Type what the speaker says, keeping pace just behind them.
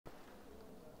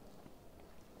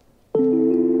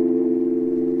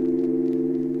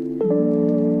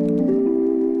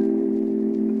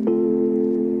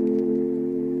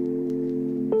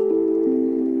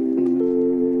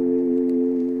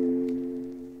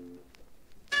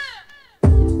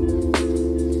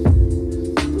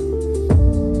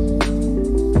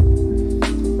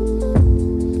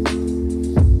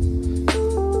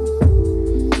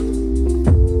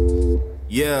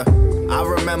I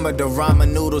remember the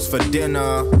ramen noodles for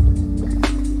dinner.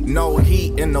 No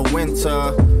heat in the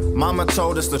winter. Mama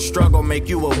told us the struggle make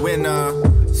you a winner.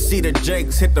 See the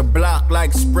Jakes hit the block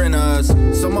like sprinters.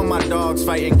 Some of my dogs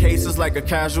fighting cases like a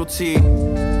casualty.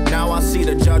 Now I see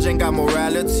the judge ain't got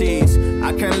moralities.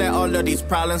 I can't let all of these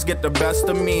problems get the best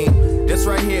of me. This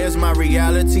right here is my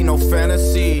reality, no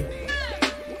fantasy.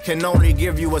 Can only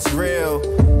give you what's real.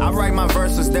 I write my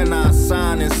verses, then I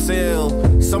sign and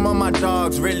seal. Some of my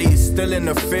dogs really still in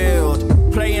the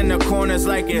field. Play in the corners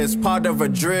like it's part of a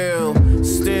drill.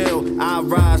 Still, I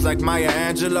rise like Maya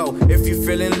Angelou. If you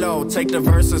feeling low, take the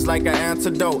verses like an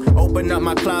antidote. Open up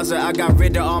my closet, I got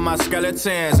rid of all my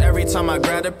skeletons. Every time I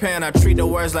grab a pen, I treat the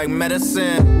words like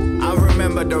medicine. I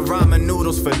remember the ramen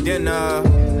noodles for dinner.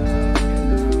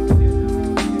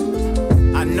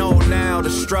 I know now the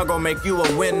struggle make you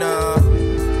a winner.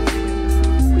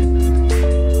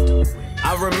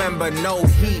 I remember no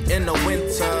heat in the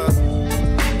winter.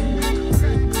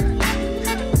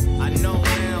 I know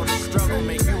now the struggle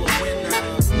make you a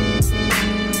winner.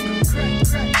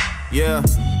 Yeah.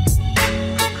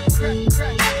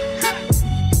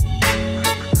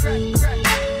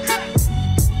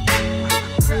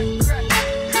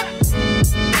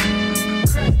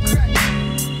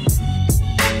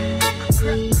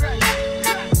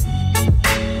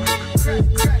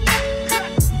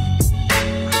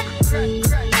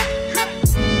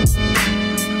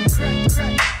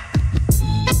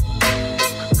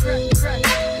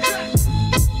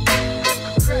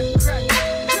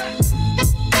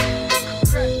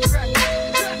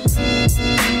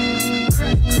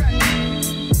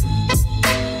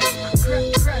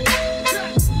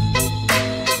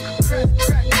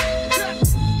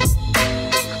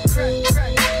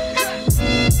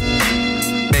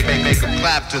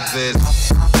 To this.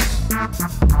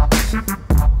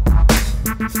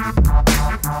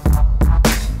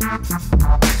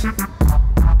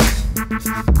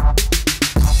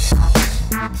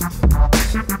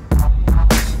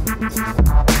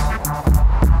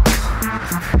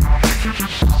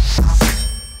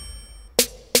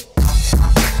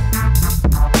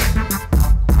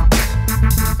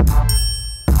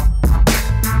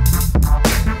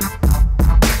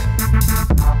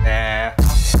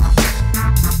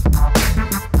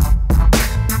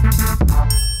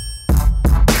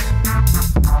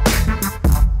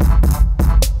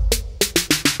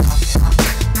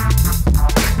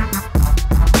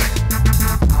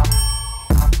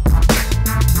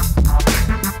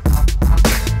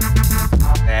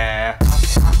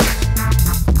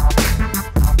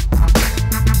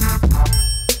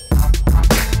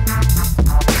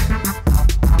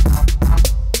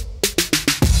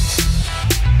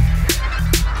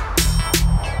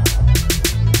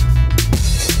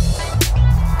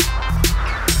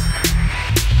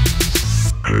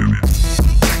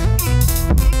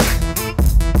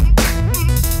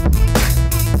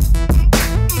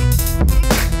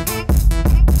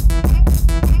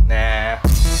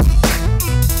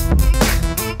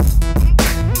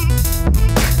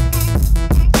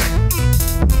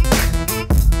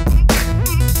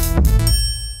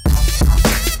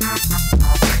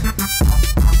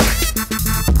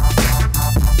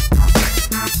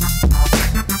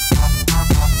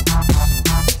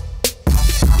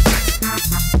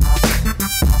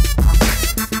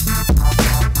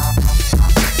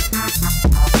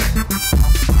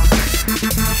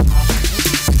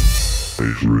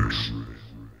 Matrix.